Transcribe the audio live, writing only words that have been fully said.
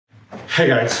Hey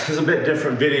guys, this is a bit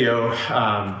different video.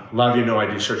 A lot of you know I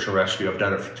do search and rescue. I've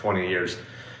done it for 20 years.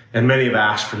 And many have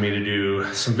asked for me to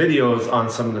do some videos on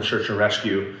some of the search and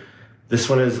rescue. This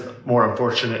one is more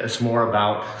unfortunate. It's more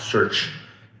about search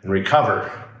and recover.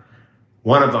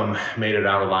 One of them made it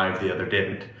out alive, the other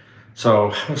didn't.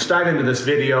 So let's dive into this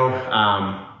video.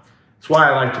 It's why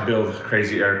I like to build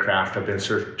crazy aircraft. I've been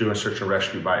doing search and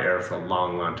rescue by air for a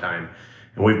long, long time.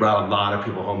 And we brought a lot of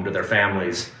people home to their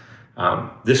families.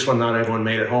 This one, not everyone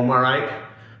made it home all right,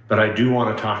 but I do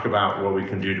want to talk about what we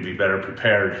can do to be better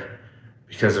prepared,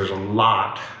 because there's a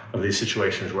lot of these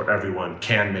situations where everyone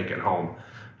can make it home.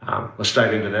 Let's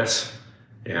dive into this,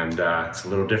 and it's a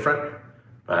little different,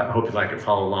 but I hope you like it,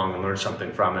 follow along and learn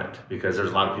something from it, because there's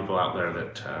a lot of people out there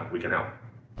that we can help.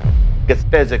 It's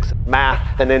physics,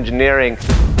 math, and engineering.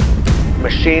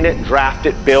 Machine it, draft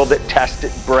it, build it, test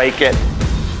it, break it.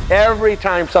 Every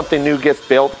time something new gets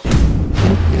built,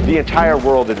 the entire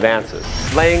world advances.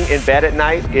 Laying in bed at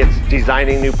night, it's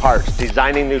designing new parts,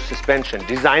 designing new suspension,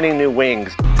 designing new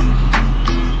wings.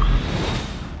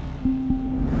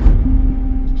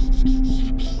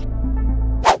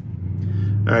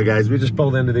 All right, guys, we just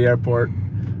pulled into the airport.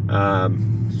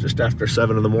 It's just after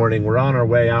 7 in the morning. We're on our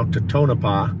way out to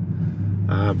Tonopah.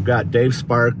 I've got Dave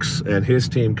Sparks and his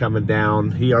team coming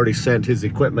down. He already sent his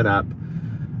equipment up.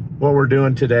 What we're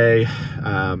doing today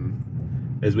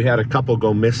is we had a couple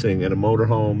go missing in a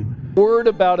motorhome. Word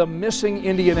about a missing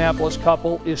Indianapolis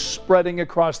couple is spreading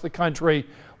across the country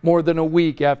more than a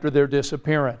week after their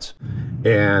disappearance.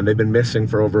 And they've been missing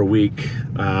for over a week.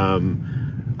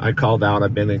 I called out,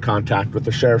 I've been in contact with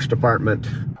the Sheriff's Department.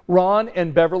 Ron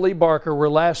and Beverly Barker were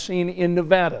last seen in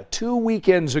Nevada 2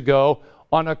 weekends ago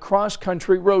on a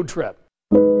cross-country road trip.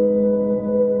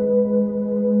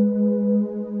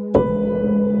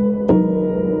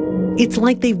 It's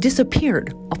like they've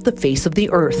disappeared off the face of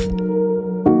the earth.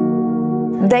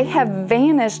 They have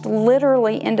vanished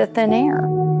literally into thin air.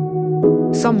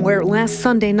 Somewhere last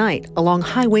Sunday night along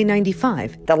Highway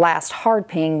 95. The last hard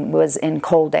ping was in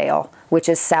Coaldale, which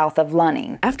is south of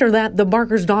Lunning. After that, the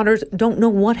Barkers' daughters don't know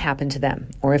what happened to them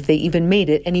or if they even made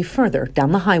it any further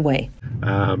down the highway.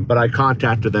 But I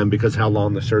contacted them because how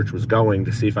long the search was going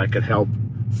to see if I could help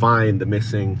find the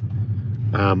missing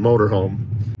motorhome.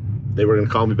 They were going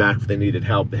to call me back if they needed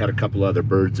help. They had a couple other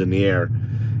birds in the air,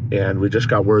 and we just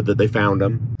got word that they found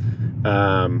them.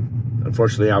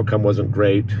 Unfortunately, the outcome wasn't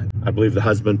great. I believe the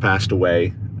husband passed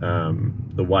away.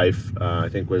 The wife, I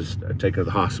think, was taken to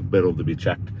the hospital to be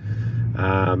checked.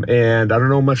 And I don't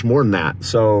know much more than that.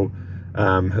 So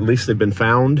at least they've been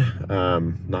found.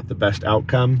 Not the best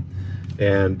outcome.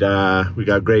 And we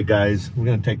got great guys. We're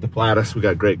going to take the Platus. We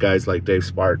got great guys like Dave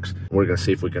Sparks. We're going to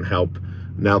see if we can help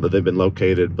now that they've been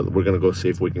located, but we're going to go see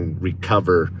if we can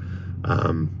recover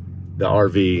the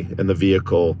RV and the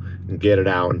vehicle and get it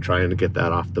out and trying to get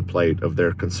that off the plate of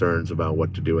their concerns about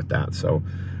what to do with that. So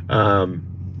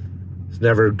it's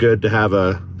never good to have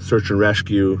a search and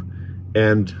rescue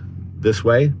end this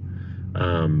way,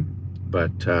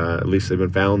 but at least they've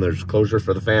been found. There's closure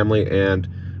for the family, and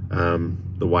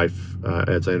the wife,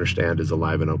 as I understand, is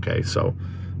alive and okay. So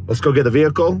let's go get the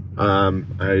vehicle.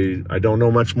 I don't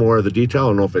know much more of the detail. I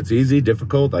don't know if it's easy,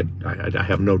 difficult. I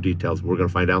have no details. We're going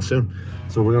to find out soon.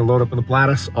 So we're going to load up in the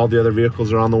Platus. All the other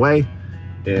vehicles are on the way,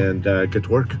 and get to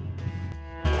work.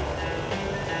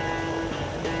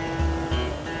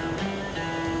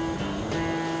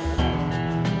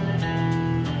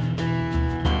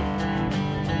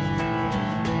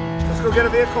 Let's go get a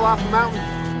vehicle off the mountain.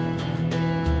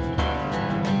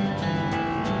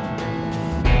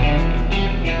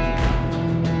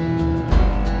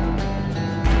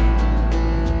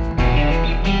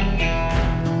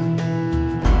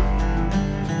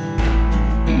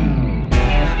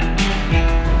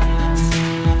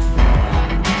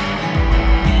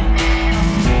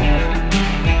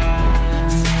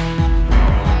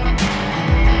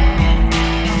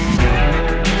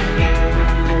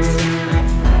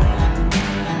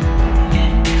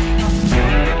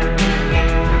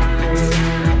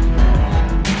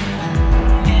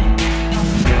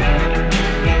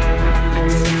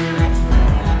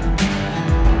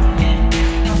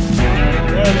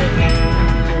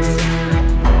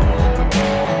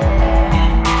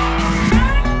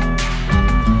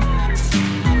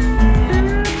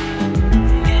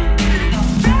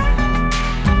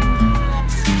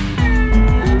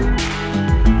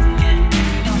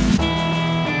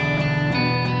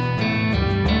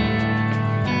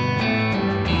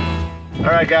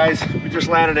 All right, guys, we just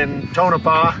landed in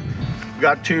Tonopah.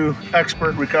 got two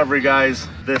expert recovery guys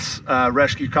this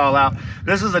rescue call out.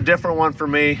 This is a different one for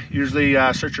me. Usually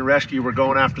search and rescue, we're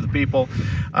going after the people.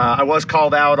 I was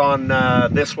called out on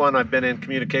this one. I've been in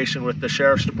communication with the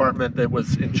sheriff's department that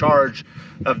was in charge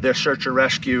of this search and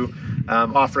rescue,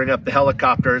 offering up the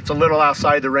helicopter. It's a little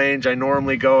outside the range I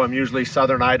normally go. I'm usually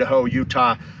southern Idaho,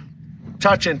 Utah,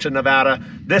 touch into Nevada.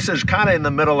 This is kind of in the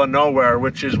middle of nowhere,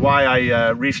 which is why I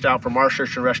reached out from our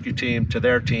search and rescue team to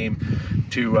their team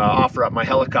to offer up my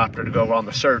helicopter to go on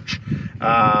the search.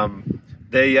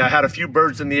 They had a few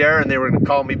birds in the air and they were going to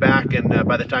call me back, and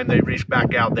by the time they reached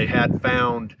back out, they had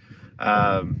found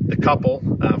the couple.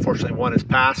 Unfortunately, one is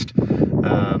passed,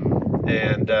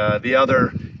 and the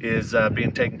other is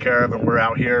being taken care of, and we're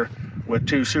out here with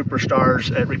two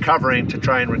superstars at recovering to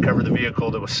try and recover the vehicle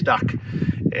that was stuck.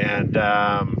 And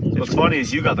what's funny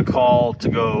is you got the call to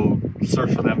go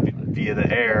search for them via the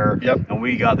air. Yep. And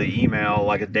we got the email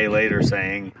like a day later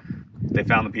saying they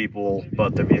found the people,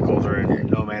 but the vehicles are in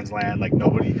no man's land. Like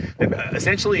nobody,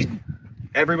 essentially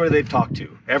everybody they've talked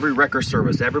to, every wrecker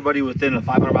service, everybody within a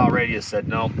 500-mile radius said,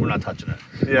 no, we're not touching it.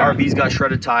 Yeah. RV's got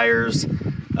shredded tires.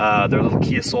 Their little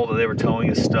Kia Soul that they were towing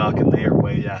is stuck, and they are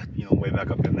way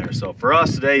back up in there. So for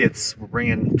us today, we're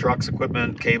bringing trucks,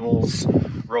 equipment, cables,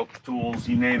 rope, tools,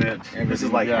 you name it. And this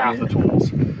is like half the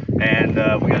tools. And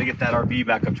we got to get that RV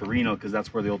back up to Reno because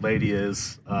that's where the old lady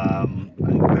is. I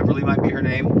think Beverly might be her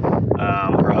name.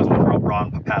 Her husband,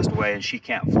 Ron, passed away, and she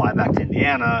can't fly back to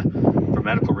Indiana for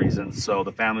medical reasons. So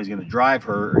the family's going to drive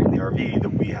her in the RV that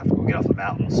we have to go get off the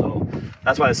mountain. So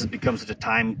that's why this has become such a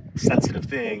time-sensitive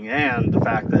thing, and the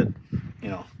fact that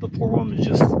the poor woman is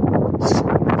just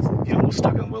was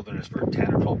stuck in the wilderness for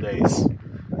 10 or 12 days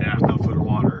with no food or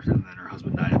water, and then her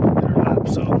husband died after dinner lap.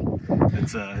 So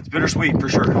it's bittersweet for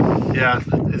sure. Yeah,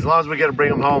 as long as we get to bring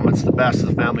them home, it's the best.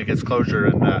 The family gets closure,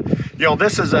 and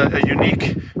this is a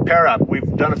unique pair up.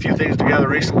 We've done a few things together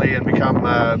recently and become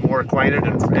more acquainted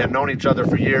and known each other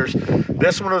for years.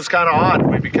 This one was kind of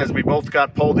odd because we both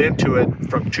got pulled into it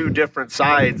from two different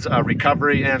sides,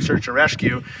 recovery and search and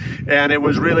rescue, and it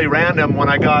was really random when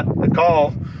I got a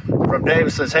call from Dave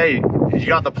that says, hey, you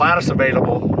got the Platus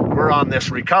available, we're on this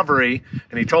recovery,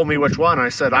 and he told me which one. I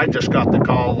said, I just got the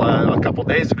call a couple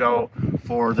days ago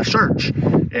for the search,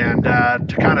 and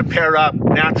to kind of pair up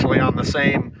naturally on the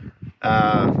same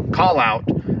call out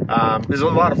is a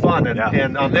lot of fun.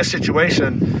 And on this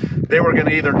situation, they were going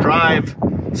to either drive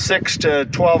 6 to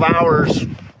 12 hours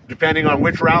depending on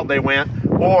which route they went,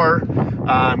 or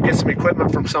get some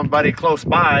equipment from somebody close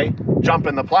by, jump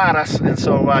in the Platus. And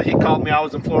so he called me. I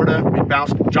was in Florida. We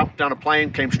jumped down a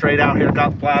plane, came straight out here,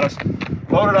 got the Platus,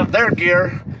 loaded up their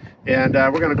gear, and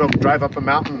we're going to go drive up a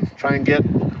mountain, try and get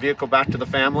the vehicle back to the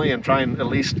family, and try and at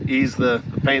least ease the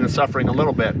pain and suffering a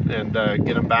little bit, and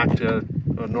get them back to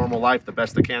a normal life the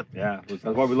best they can. Yeah, that's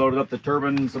why we loaded up the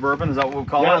Turbine Suburban. Is that what we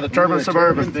call it? Yeah, the Turbine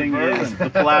Suburban. Thing is,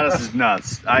 the Pilatus is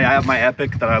nuts. I have my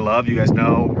Epic that I love. You guys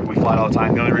know we fly it all the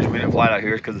time. The only reason we didn't fly it out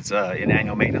here is because it's in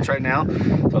annual maintenance right now.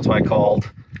 So that's why I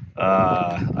called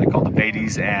the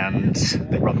Pateys, and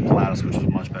they brought the Pilatus, which was a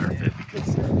much better fit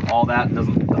because all that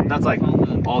doesn't. That's like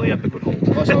all the Epic would hold.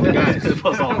 Plus all the guys.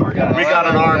 Plus all of our guys. We got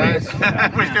an army.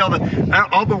 We filled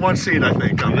it. All but one seat, I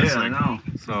think, on this thing. I know.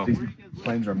 So.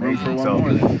 Planes are amazing.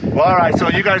 Well, all right, so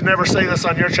you guys never say this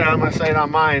on your channel. I'm going to say it on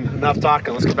mine. Enough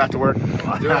talking. Let's get back to work.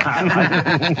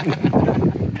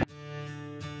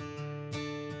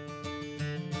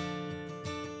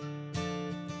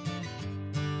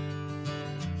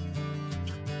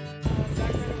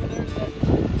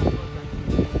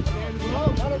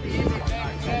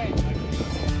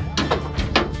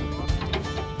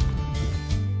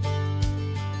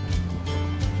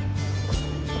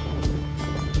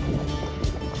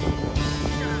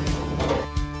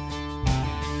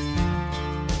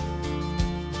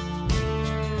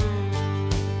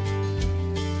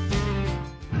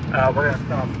 We're going to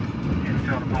stop in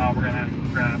town tomorrow. We're going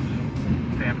to grab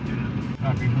some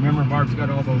sandwiches. Remember, Barb's got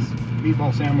all those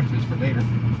meatball sandwiches for later.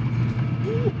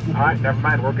 All right, never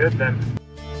mind. We're good then.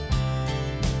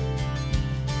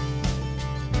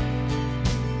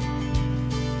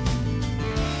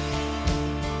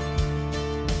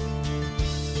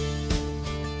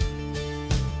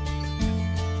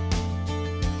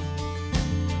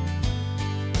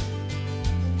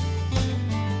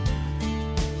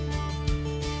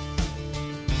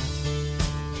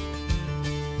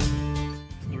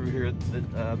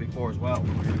 Before as well. We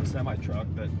were in a semi-truck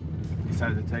that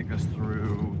decided to take us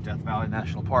through Death Valley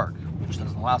National Park, which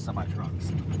doesn't allow semi-trucks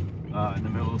in the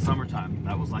middle of the summertime.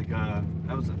 That was like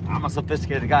I'm a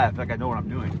sophisticated guy. I feel like I know what I'm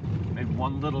doing. Made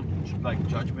one little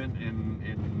judgment in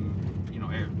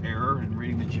error in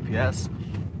reading the GPS,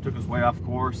 took us way off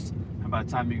course, and by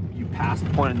the time you pass the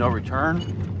point of no return,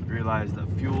 you realize that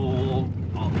fuel,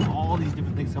 all these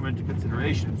different things come into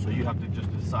consideration. So you have to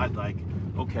just decide, like,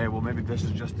 okay, well, maybe this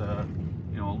is just a,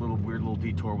 you know, a little weird little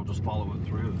detour, we'll just follow it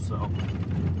through. So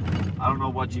I don't know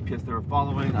what GPS they were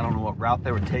following, I don't know what route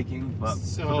they were taking, but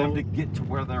for them to get to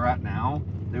where they're at now,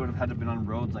 they would have had to have been on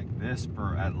roads like this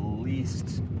for at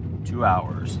least 2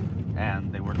 hours,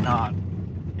 and they were not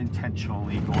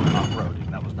intentionally going off-roading.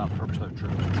 That was not the purpose of the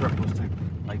trip. The trip was to,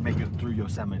 like, make it through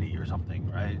Yosemite or something,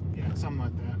 right? Yeah, something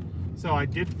like that. So I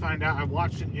did find out, I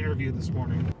watched an interview this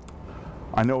morning.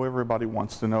 I know everybody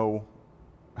wants to know,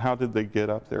 how did they get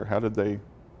up there? How did they,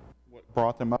 what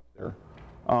brought them up there?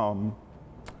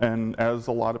 And as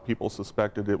a lot of people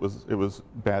suspected, it was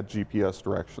bad GPS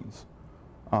directions.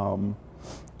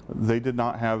 They did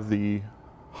not have the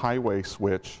highway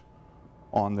switch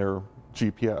on their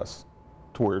GPS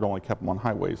to where it only kept them on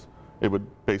highways. It would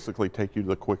basically take you to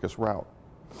the quickest route.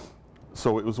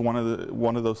 So it was one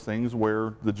of those things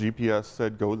where the GPS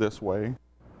said go this way,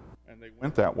 and they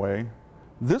went that way.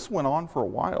 This went on for a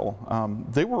while.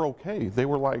 They were okay. They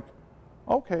were like,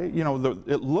 okay, you know,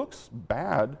 it looks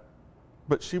bad,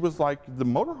 but she was like, the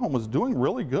motorhome was doing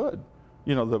really good.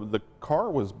 You know, the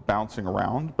car was bouncing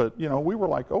around, but, you know, we were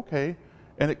like, okay.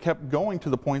 And it kept going to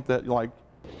the point that, like,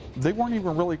 they weren't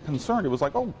even really concerned. It was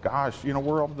like, oh gosh, you know,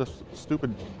 we're on this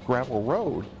stupid gravel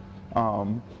road.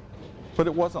 But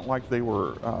it wasn't like they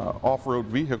were off-road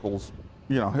vehicles.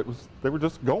 You know, they were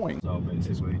just going. So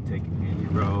basically, take any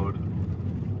road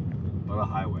but a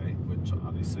highway, which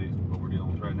obviously is what we're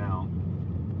dealing with right now.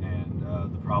 And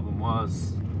the problem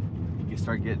was, you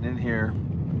start getting in here,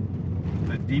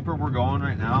 the deeper we're going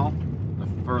right now, the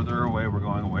further away we're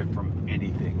going away from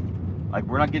anything. Like,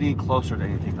 we're not getting closer to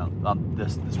anything on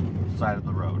this side of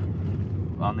the road.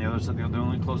 On the other side, the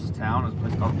only closest town is a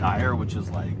place called Dyer, which is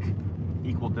like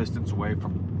equal distance away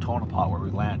from Tonopah, where we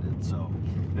landed. So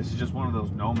this is just one of those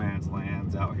no man's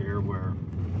lands out here where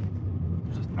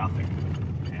there's just nothing.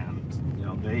 And, you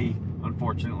know, they,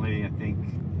 unfortunately, I think,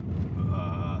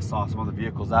 saw some other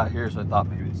vehicles out here, so I thought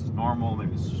maybe this is normal,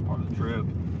 maybe this is just part of the trip.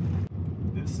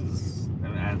 This is,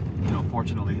 and you know,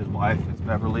 fortunately his wife, it's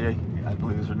Beverly, I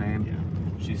believe is her name. Yeah.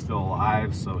 She's still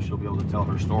alive, so she'll be able to tell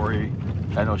her story.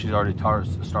 I know she's already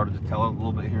started to tell it a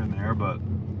little bit here and there, but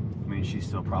I mean, she's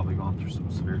still probably going through some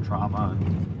severe trauma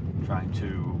and trying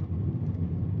to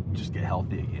just get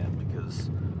healthy again, because,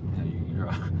 you know,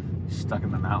 you're stuck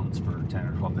in the mountains for 10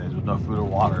 or 12 days with no food or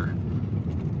water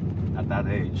at that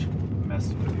age.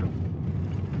 Messes with you.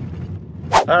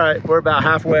 All right, we're about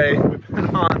halfway. We've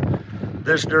been on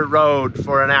this dirt road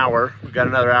for an hour. We've got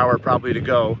another hour probably to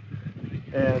go.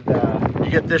 And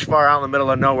you get this far out in the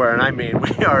middle of nowhere, and I mean,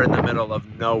 we are in the middle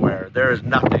of nowhere. There is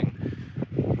nothing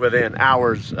within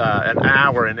hours, an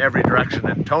hour in every direction.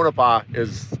 And Tonopah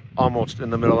is almost in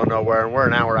the middle of nowhere, and we're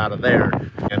an hour out of there.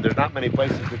 And there's not many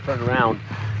places to turn around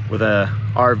with a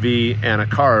RV and a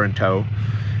car in tow.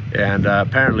 And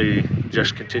apparently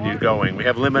just continued going. We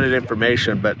have limited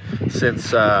information, but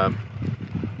since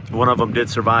one of them did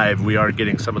survive, we are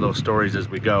getting some of those stories as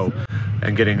we go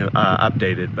and getting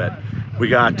updated. But we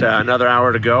got another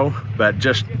hour to go, but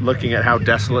just looking at how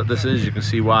desolate this is, you can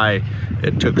see why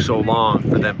it took so long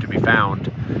for them to be found.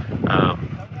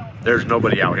 There's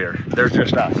nobody out here. There's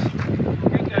just us.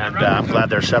 And I'm glad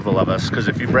there's several of us, because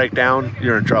if you break down,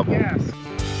 you're in trouble.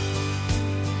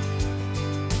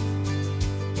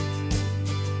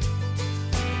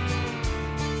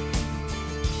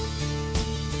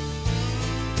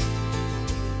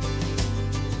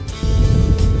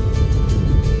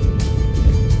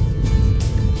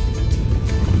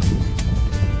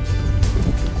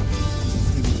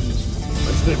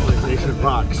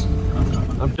 Rocks.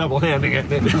 I'm double handing it.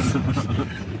 I'm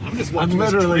just watching this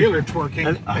trailer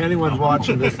twerking. Anyone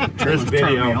watching this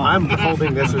video, I'm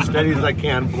holding this as steady as I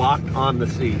can, blocked on the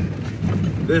seat.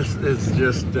 This is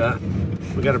just,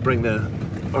 we got to bring the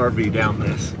RV down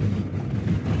this.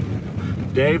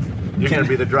 Dave, you're going to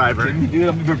be the driver. Can you do it?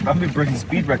 I'm going to be breaking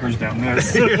speed records down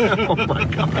this. Oh my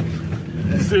God.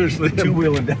 Seriously.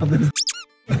 Two-wheeling down this.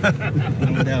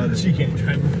 No, she can't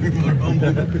drive a regular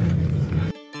Humble.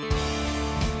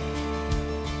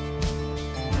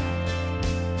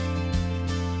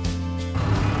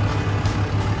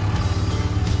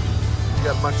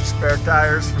 Got a bunch of spare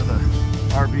tires for the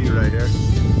RV right here.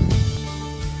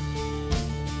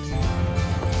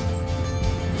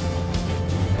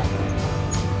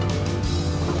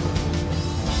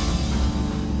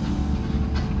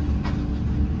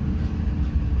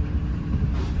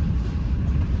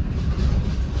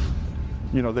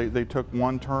 You know, they took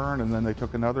one turn and then they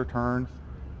took another turn.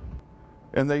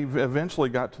 And they eventually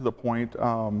got to the point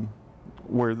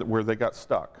where they got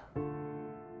stuck.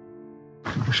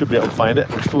 We should be able to find it.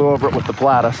 We flew over it with the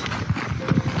Platus.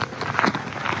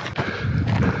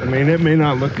 I mean, it may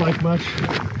not look like much,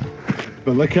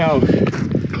 but look how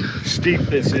steep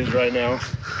this is right now.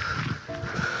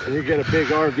 And you get a big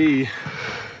RV,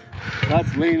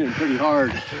 that's leaning pretty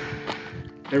hard.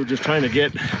 They were just trying to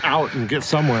get out and get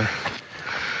somewhere.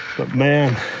 But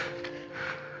man,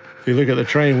 if you look at the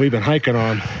terrain we've been hiking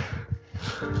on,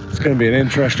 it's going to be an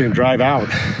interesting drive out.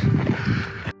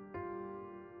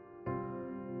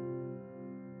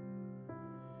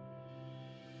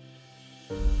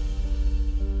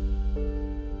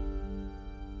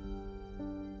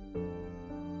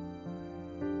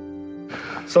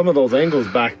 Some of those angles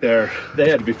back there, they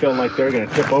had to be feeling like they're going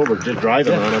to tip over just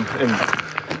driving on them. And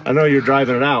I know you're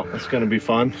driving it out. It's going to be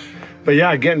fun. But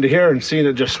yeah, getting to here and seeing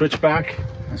it just switch back.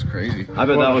 That's crazy. I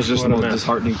bet that was just the most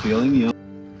disheartening feeling, you know?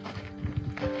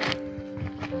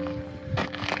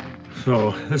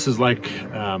 So this is like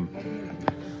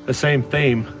the same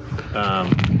theme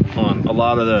on a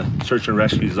lot of the search and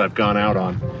rescues I've gone out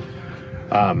on.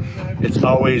 It's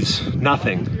always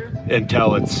nothing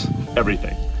until it's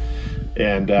everything.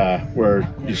 And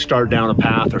where you start down a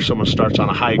path or someone starts on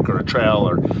a hike or a trail,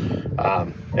 or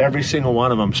every single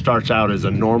one of them starts out as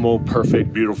a normal,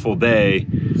 perfect, beautiful day,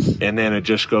 and then it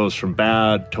just goes from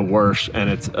bad to worse, and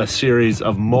it's a series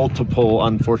of multiple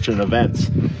unfortunate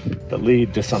events that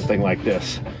lead to something like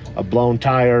this. A blown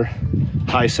tire,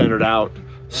 high centered out,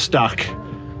 stuck,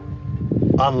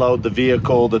 unload the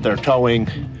vehicle that they're towing,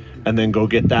 and then go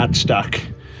get that stuck.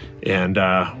 And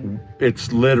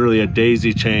it's literally a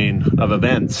daisy chain of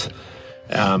events.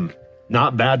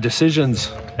 Not bad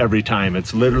decisions every time.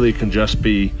 It's literally can just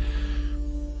be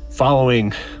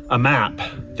following a map,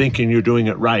 thinking you're doing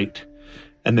it right,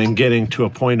 and then getting to a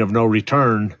point of no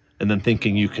return, and then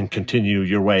thinking you can continue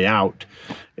your way out.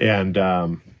 And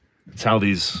it's how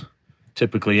these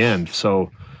typically end. So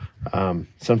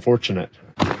it's unfortunate.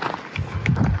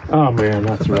 Oh man,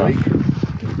 that's right.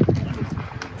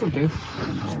 It's okay.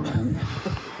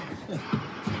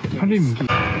 I didn't even get...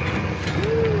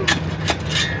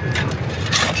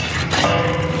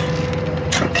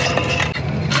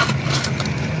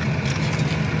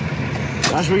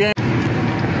 That's what we get.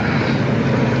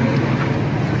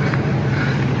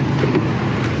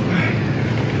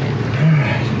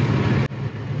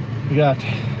 We got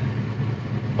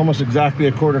almost exactly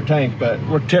a quarter tank, but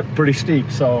we're tipped pretty steep,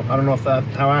 so I don't know if that's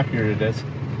how accurate it is.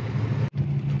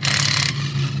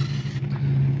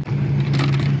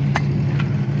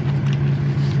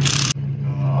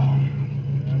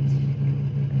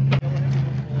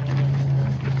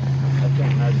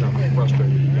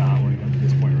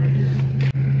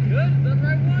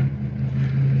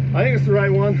 I think it's the right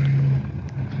one.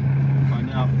 Find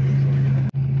out.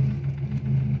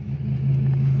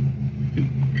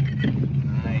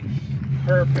 Nice.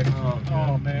 Perfect.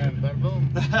 Oh man. Boom.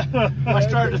 I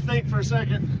started to think for a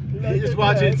second. You just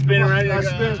watch it spin around your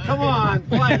spins. Come on,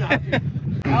 fly now.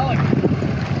 Alex.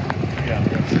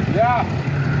 Yeah.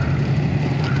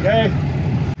 Okay.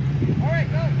 All right,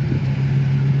 go.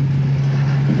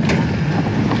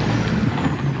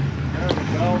 There we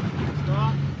go.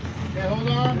 Stop. Okay, hold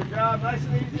on. Good job. Nice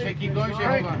and easy. Okay, keep going. All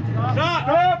right. Hold on.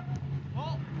 Stop.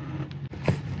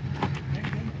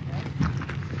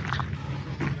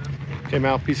 Came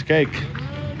out piece of cake.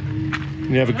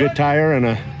 You have a good tire and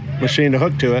a machine to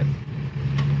hook to it.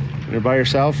 And you're by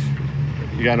yourself,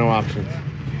 you got no options.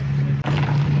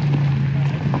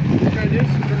 Try this,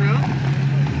 turn around.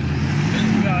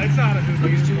 No, it's not a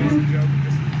good it's too easy, Joe.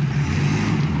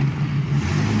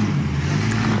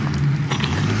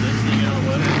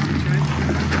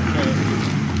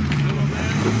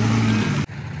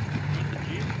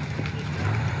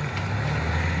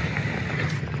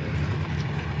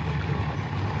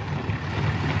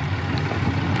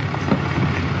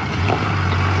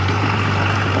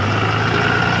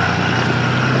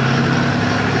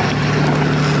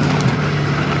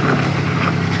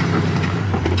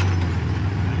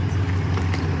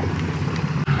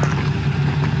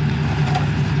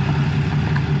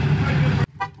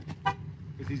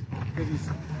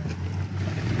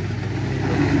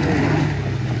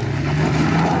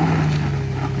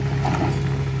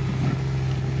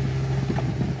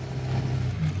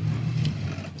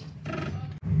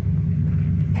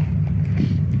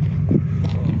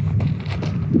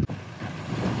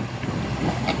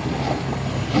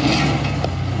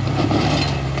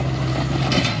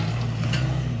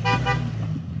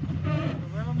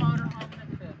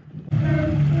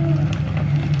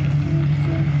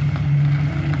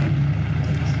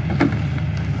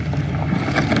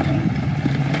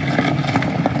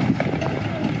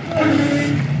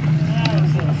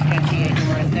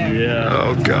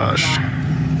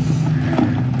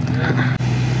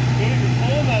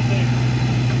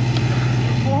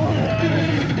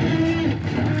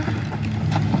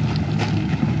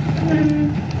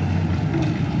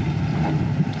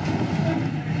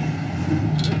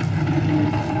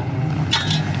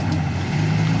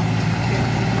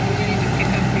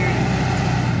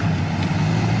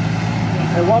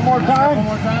 One more time. One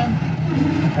more time.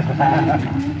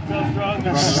 So strong.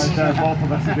 Right there, both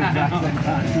of us at the exact same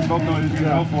time. We both know what to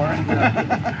go for it.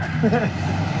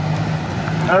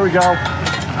 There we go.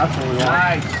 That's what we want.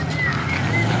 Nice.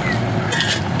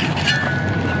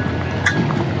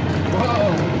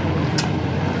 Whoa.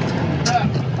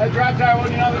 That drop tire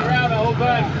wasn't on the ground the whole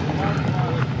time.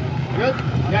 Good?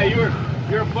 Yeah, you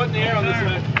were a foot in the air on this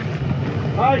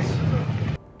one. Nice.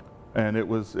 And it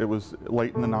was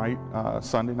late in the night,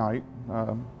 Sunday night,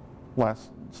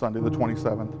 last Sunday the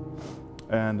 27th,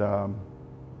 and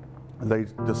they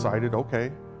decided,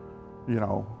 okay, you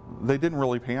know, they didn't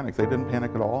really panic. They didn't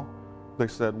panic at all. They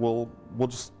said, we'll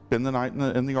just spend the night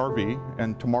in the RV,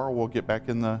 and tomorrow we'll get back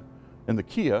in the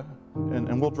Kia,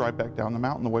 and we'll drive back down the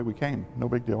mountain the way we came. No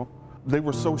big deal. They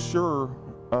were so sure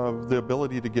of the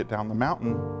ability to get down the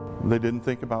mountain, they didn't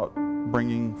think about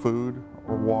bringing food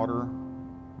or water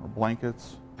or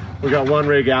blankets. We got one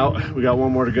rig out. We got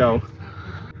one more to go.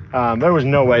 There was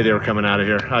no way they were coming out of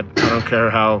here. I don't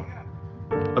care how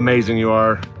amazing you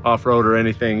are, off-road or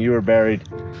anything, you were buried.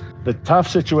 The tough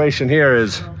situation here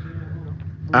is,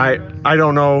 I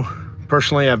don't know,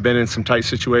 personally I've been in some tight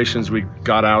situations we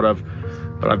got out of,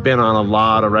 but I've been on a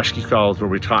lot of rescue calls where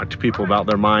we talked to people about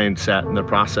their mindset and their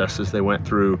processes they went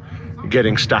through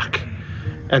getting stuck.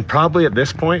 And probably at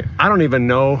this point, I don't even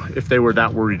know if they were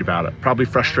that worried about it. Probably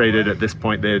frustrated at this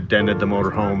point. They had dented the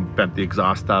motorhome, bent the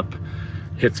exhaust up,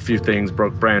 hit a few things,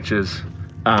 broke branches,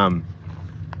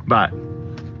 but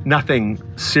nothing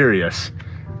serious.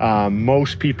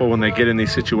 Most people, when they get in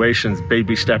these situations,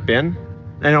 baby step in.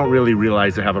 They don't really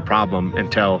realize they have a problem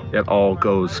until it all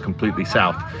goes completely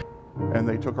south. And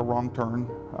they took a wrong turn.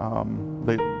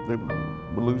 They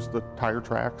lose the tire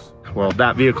tracks. Well,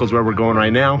 that vehicle's where we're going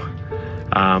right now.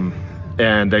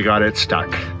 And they got it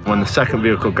stuck. When the second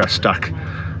vehicle got stuck,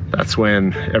 that's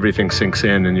when everything sinks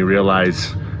in and you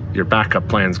realize your backup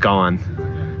plan's gone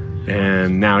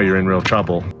and now you're in real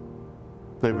trouble.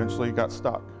 They eventually got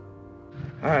stuck.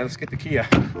 All right, let's get the Kia.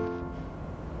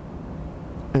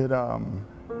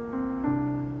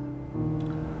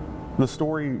 The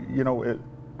story, you know, I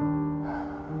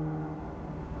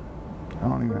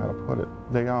don't even know how to put it.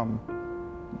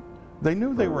 They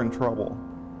knew they were in trouble,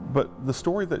 but the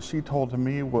story that she told to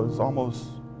me was almost,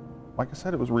 like I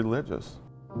said, it was religious.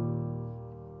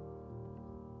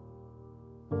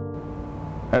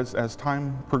 As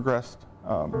time progressed,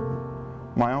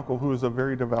 my uncle, who was a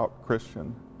very devout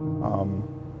Christian,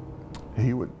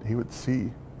 he would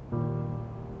see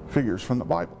figures from the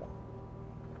Bible,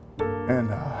 and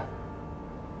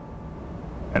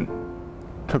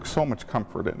took so much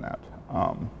comfort in that.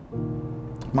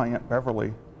 My Aunt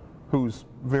Beverly, who's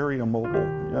very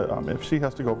immobile, if she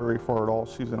has to go very far at all,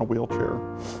 she's in a wheelchair,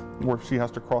 or if she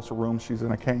has to cross a room, she's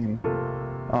in a cane.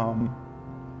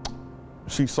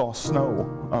 She saw snow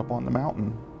up on the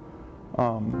mountain,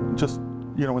 just,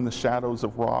 you know, in the shadows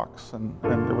of rocks, and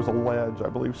there was a ledge, I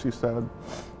believe she said,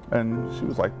 and she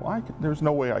was like, well, there's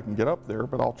no way I can get up there,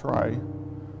 but I'll try.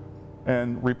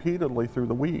 And repeatedly through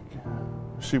the week,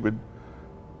 she would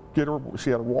she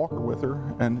had a walker with her,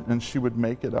 and she would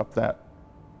make it up that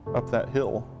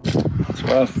hill. It's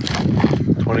rough.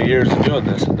 20 years of doing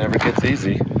this, it never gets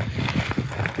easy.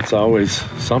 It's always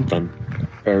something. A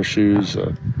pair of shoes,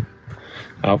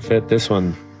 outfit. This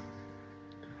one,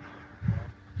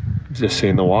 just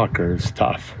seeing the walker is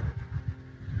tough.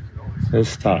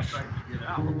 It's tough.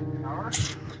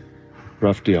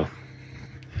 Rough deal.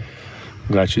 I'm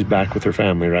glad she's back with her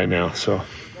family right now, so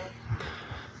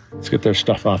let's get their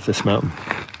stuff off this mountain.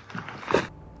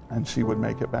 And she would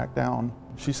make it back down.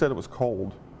 She said it was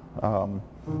cold.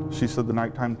 She said the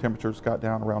nighttime temperatures got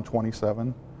down around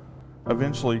 27.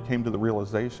 Eventually came to the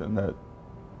realization that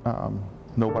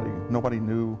nobody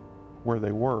knew where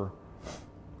they were.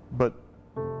 But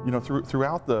you know,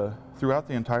 throughout the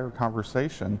entire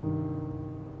conversation,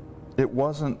 it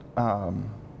wasn't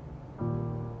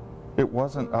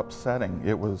upsetting.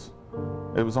 It was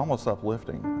almost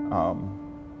uplifting.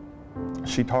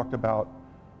 She talked about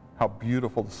how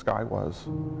beautiful the sky was,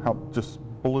 how just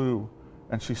blue,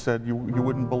 and she said you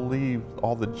wouldn't believe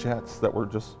all the jets that were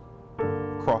just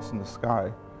crossing the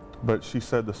sky. But she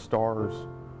said the stars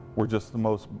were just the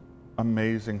most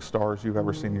amazing stars you've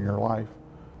ever seen in your life.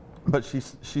 But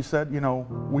she said, you know,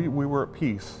 we were at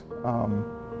peace,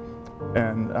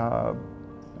 and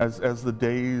as the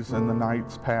days and the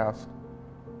nights passed,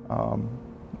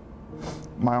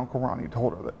 my Uncle Ronnie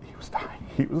told her that he was dying.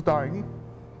 He was dying.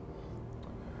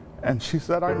 And she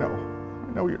said, I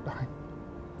know you're dying.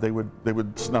 They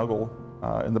would snuggle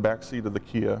in the back seat of the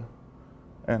Kia,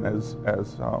 and as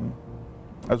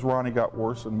Ronnie got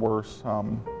worse and worse,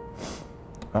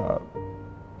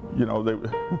 you know,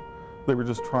 they were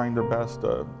just trying their best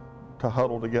to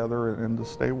huddle together and to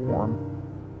stay warm.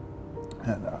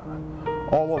 And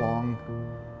all along,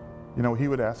 you know, he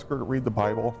would ask her to read the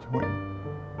Bible to him.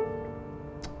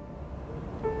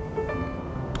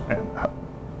 And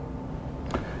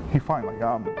he finally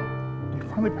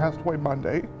passed away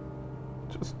Monday,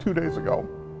 just 2 days ago,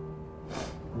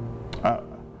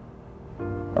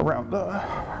 around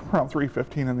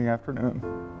 3:15 in the afternoon.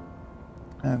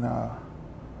 And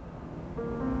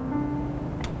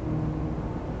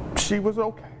she was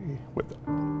okay with it.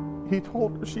 She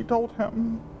told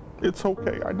him, "It's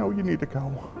okay, I know you need to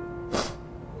go."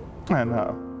 And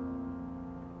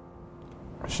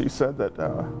she said that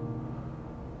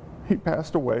he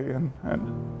passed away, and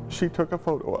she took a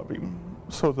photo of him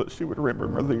so that she would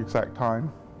remember the exact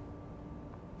time.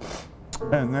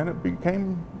 And then it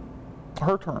became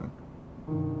her turn,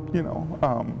 you know.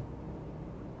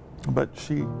 But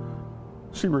she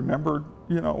remembered,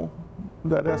 you know,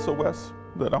 that SOS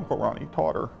that Uncle Ronnie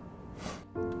taught her.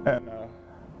 And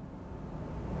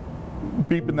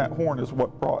beeping that horn is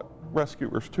what brought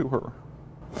rescuers to her.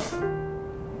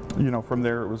 You know, from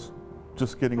there it was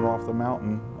just getting off the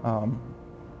mountain.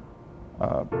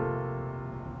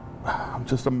 I'm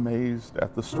just amazed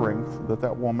at the strength that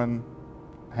that woman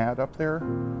had up there.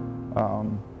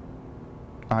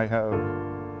 I have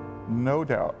no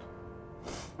doubt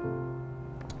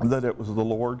that it was the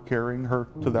Lord carrying her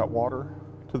to that water,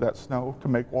 to that snow, to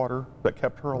make water, that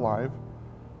kept her alive,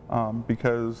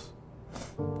 because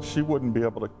she wouldn't be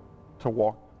able to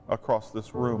walk across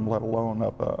this room, let alone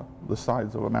up the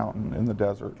sides of a mountain in the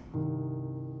desert.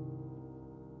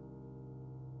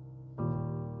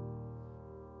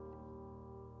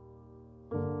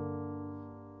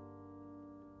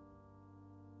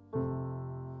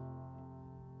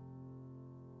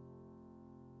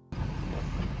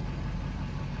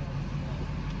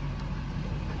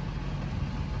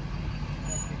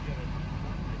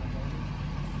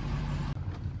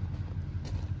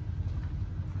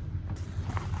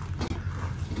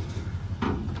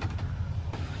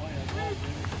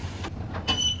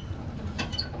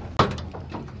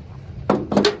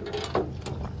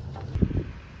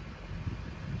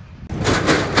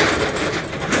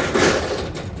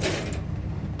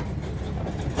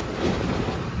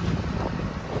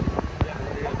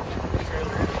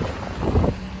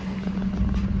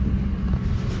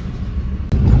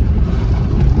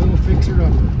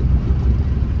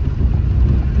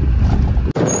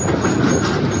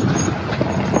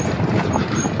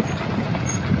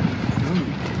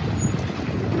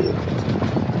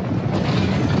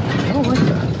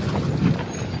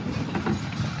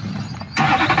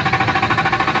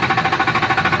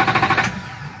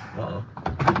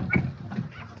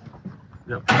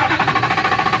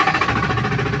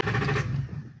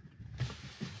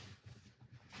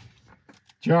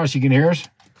 Josh, you can hear us?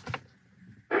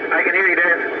 I can hear you,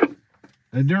 Dave.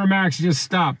 The Duramax just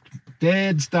stopped.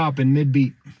 Dead stop in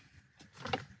mid-beat.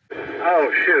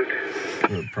 Oh, shoot.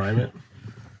 We'll prime it.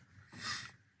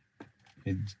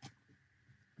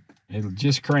 It'll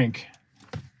just crank.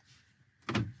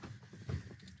 Do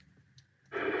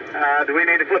we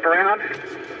need to flip around?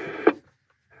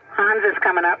 Hans is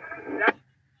coming up.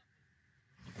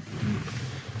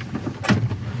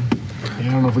 I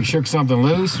don't know if we shook something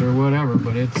loose or whatever,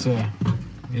 but it's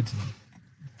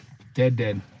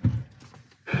dead.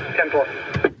 10-4.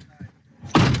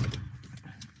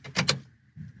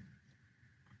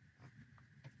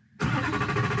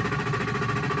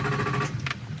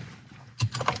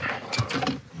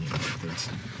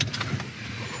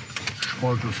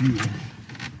 Sparker fuel.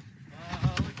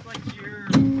 Looks like you're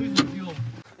losing fuel.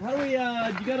 How do we, you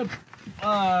got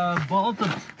a ball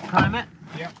to prime it?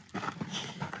 Yep.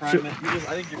 Prime it.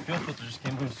 I think your fuel filter just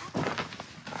came loose.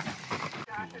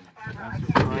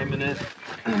 Priming it.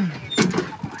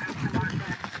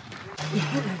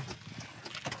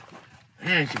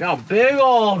 Man, she got a big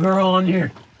old girl on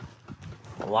here.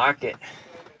 I like it.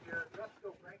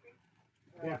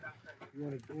 Yeah. You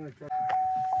wanna try?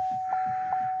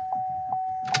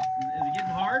 Is it getting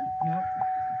hard? No.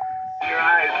 Your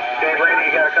eyes. Dave Randy,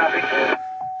 you got a copy?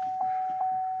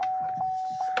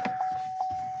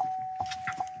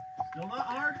 Still not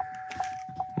hard?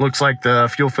 Looks like the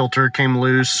fuel filter came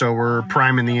loose, so we're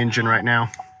priming the engine right now.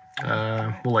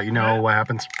 We'll let you know what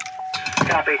happens.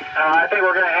 Copy. I think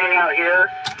we're going to hang out here.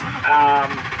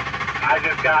 I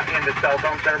just got into cell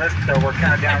phone service, so we're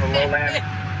kind of down the lowland.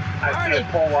 I see a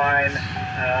pole line,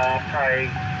 probably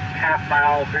half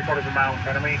mile, 3/4 mile in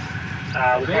front of me.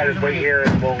 We'll probably just wait here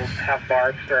and we'll have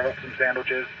Barb serve up some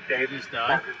sandwiches. Dave is getting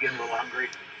a little hungry.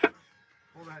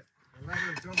 Hold that. The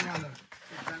lever is over on the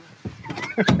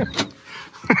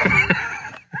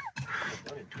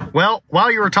Well, while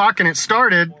you were talking, it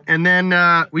started, and then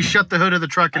we shut the hood of the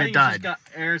truck and it died.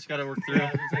 Air's got to work through.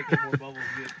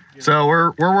 So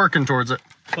we're working towards it.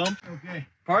 Pump. Okay.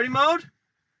 Party mode.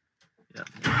 Yeah.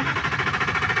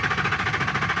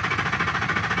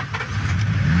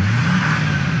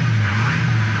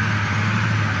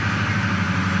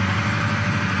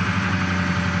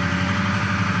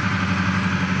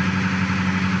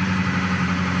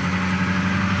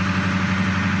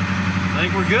 I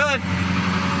think we're good.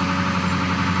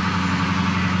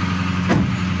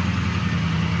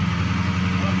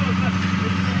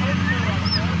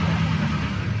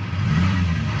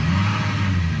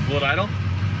 Will it idle?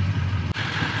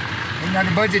 Ain't got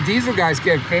a bunch of diesel guys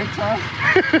get fixed, huh?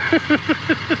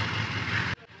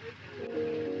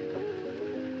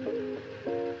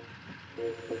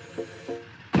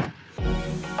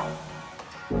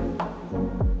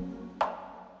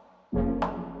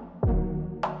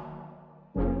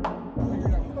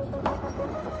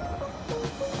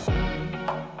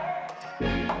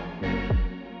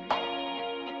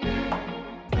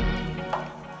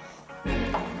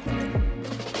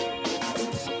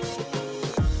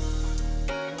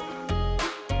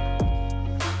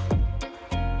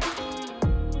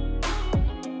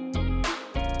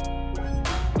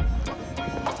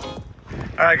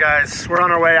 All right, guys, we're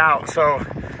on our way out. So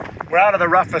we're out of the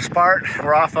roughest part.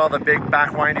 We're off all the big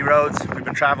back windy roads. We've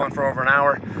been traveling for over an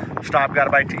hour. Stopped, got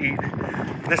a bite to eat.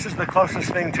 This is the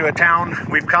closest thing to a town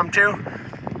we've come to.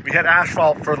 We hit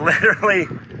asphalt for literally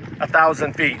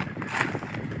 1,000 feet.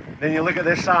 Then you look at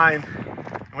this sign,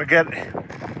 and we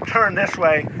turn this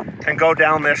way and go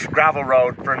down this gravel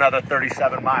road for another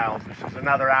 37 miles. This is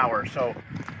another hour. So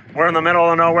we're in the middle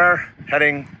of nowhere,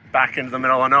 heading back into the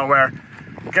middle of nowhere.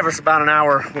 Give us about an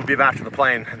hour, we'll be back to the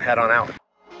plane and head on out.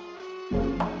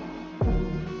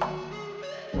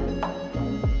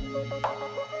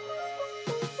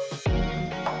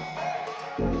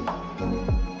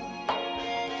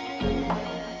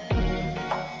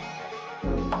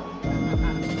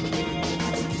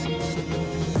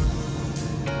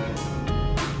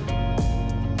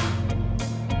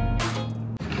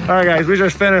 All right, guys, we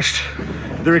just finished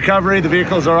the recovery. The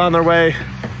vehicles are on their way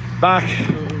back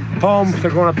home. They're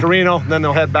going up to Reno, and then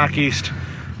they'll head back east.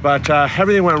 But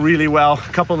everything went really well.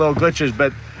 A couple little glitches,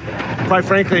 but quite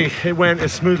frankly, it went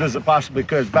as smooth as it possibly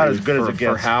could. It's about as good as it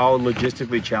gets. For how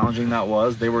logistically challenging that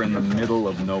was, they were in the middle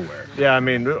of nowhere. Yeah, I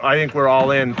mean, I think we're all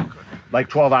in like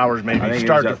 12 hours maybe,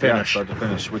 start to finish. Yeah, start to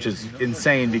finish, which is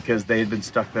insane because they had been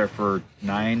stuck there for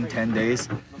 9-10 days.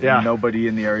 Yeah. Nobody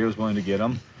in the area was willing to get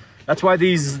them. That's why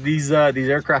these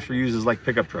aircraft are used as like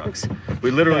pickup trucks.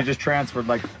 We literally just transferred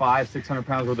like 500-600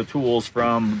 pounds worth of tools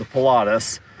from the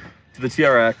Pilatus to the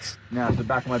TRX, now to the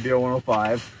back of my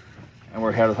BR105, and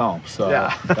we're headed home. So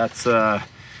yeah,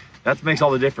 that makes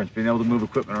all the difference, being able to move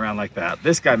equipment around like that.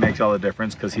 This guy makes all the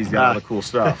difference because he's got all the cool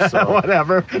stuff. So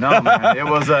whatever. No, man, it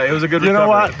was a good recovery. You know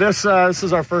what? This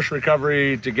is our first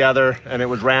recovery together, and it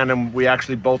was random. We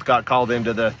actually both got called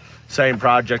into the same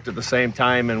project at the same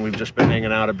time, and we've just been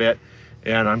hanging out a bit,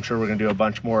 and I'm sure we're gonna do a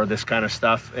bunch more of this kind of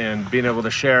stuff, and being able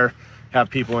to share, have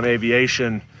people in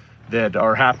aviation that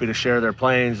are happy to share their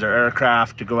planes, their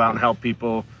aircraft, to go out and help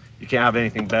people. You can't have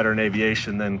anything better in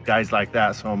aviation than guys like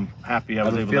that, so I'm happy I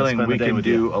was able to spend the day with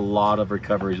you. We can do a lot of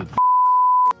recoveries with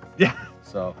yeah,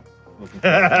 so looking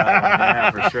forward to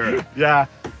that one. Yeah, for sure. Yeah.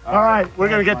 All right, we're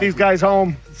gonna get these guys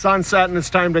home. Sun's setting, it's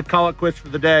time to call it quits for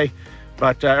the day.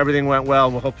 But everything went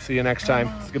well. We'll hope to see you next time.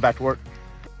 Let's get back to work.